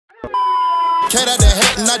cat out the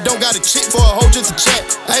hat, and I don't got a chick for a hoe just to chat.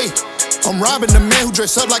 Hey, I'm robbing the man who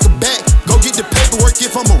dress up like a bat. Go get the paperwork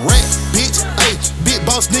if I'm a rat, bitch. Hey, big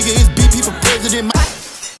boss nigga is BP for president.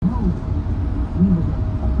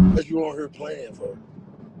 What you on here playing for?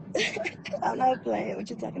 I'm not playing. What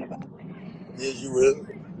you talking about? Yes, you will.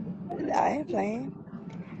 I ain't playing.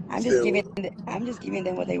 I'm just giving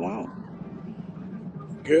them what they want.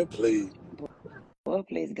 Girl, please. Well,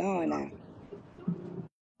 please go on now.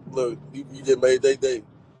 Look, you just made their day.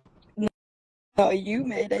 No, you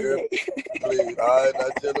made that day. Please. All right, now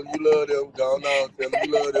tell them you love them. Go on now. Tell them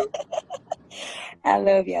you love them. I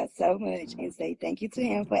love y'all so much, and say thank you to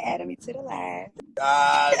him for adding me to the live.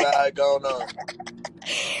 All right, go on now.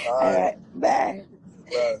 All right, bye.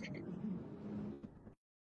 Bye.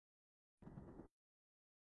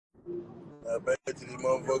 Now back to this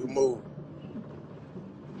motherfucking move.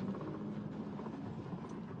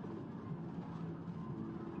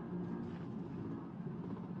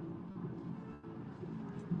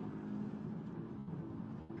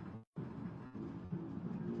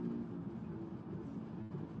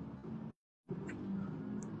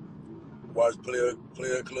 Watch player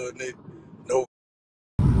club Nick. No.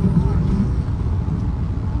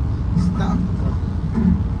 Stop.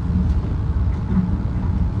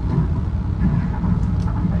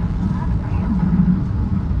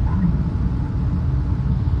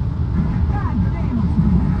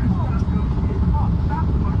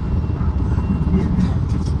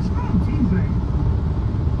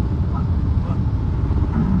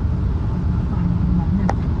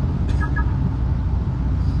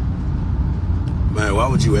 Man, why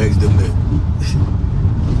would you ask them that?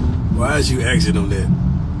 Why is you asking them that?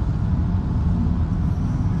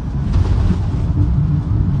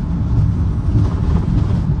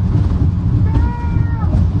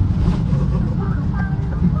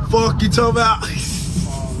 Fuck you talking about?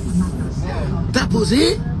 That was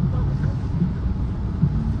it?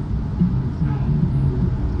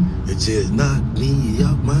 It just knocked me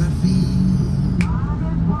off my feet.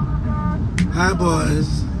 Hi,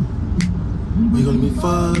 boys. We gonna be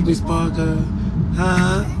fucked, Miss Parker,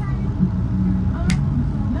 huh?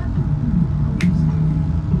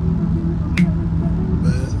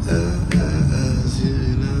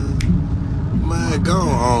 Man, go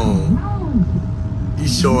on. You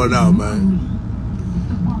showing out, man.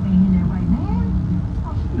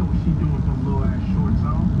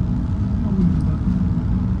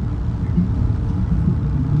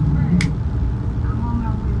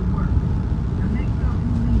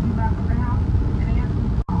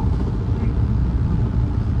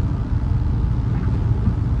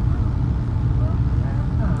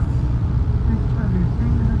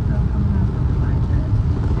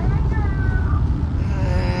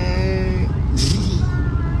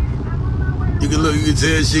 Look, you can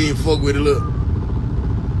tell she ain't fuck with it, look.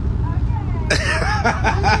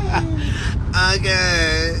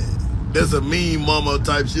 Okay. That's a mean mama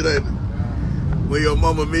type shit, ain't it? When your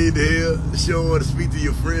mama mean to hell, she don't want to speak to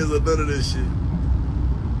your friends or none of this shit.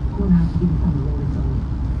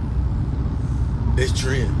 That's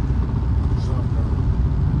trend.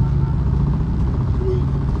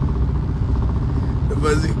 The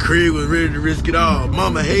person Craig was ready to risk it all.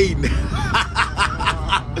 Mama hating.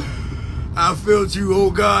 I felt you, oh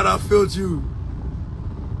God, I felt you.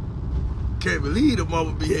 Can't believe the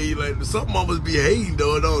mama be hating like that. Some mamas be hating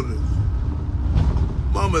though, don't they?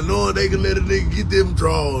 Mama knowing they can let a nigga get them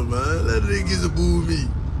draws, man. Let a nigga get some boo me.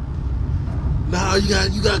 Nah,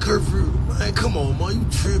 you got curfew. Man, come on, man, you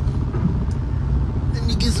tripping. Let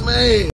me get some ass.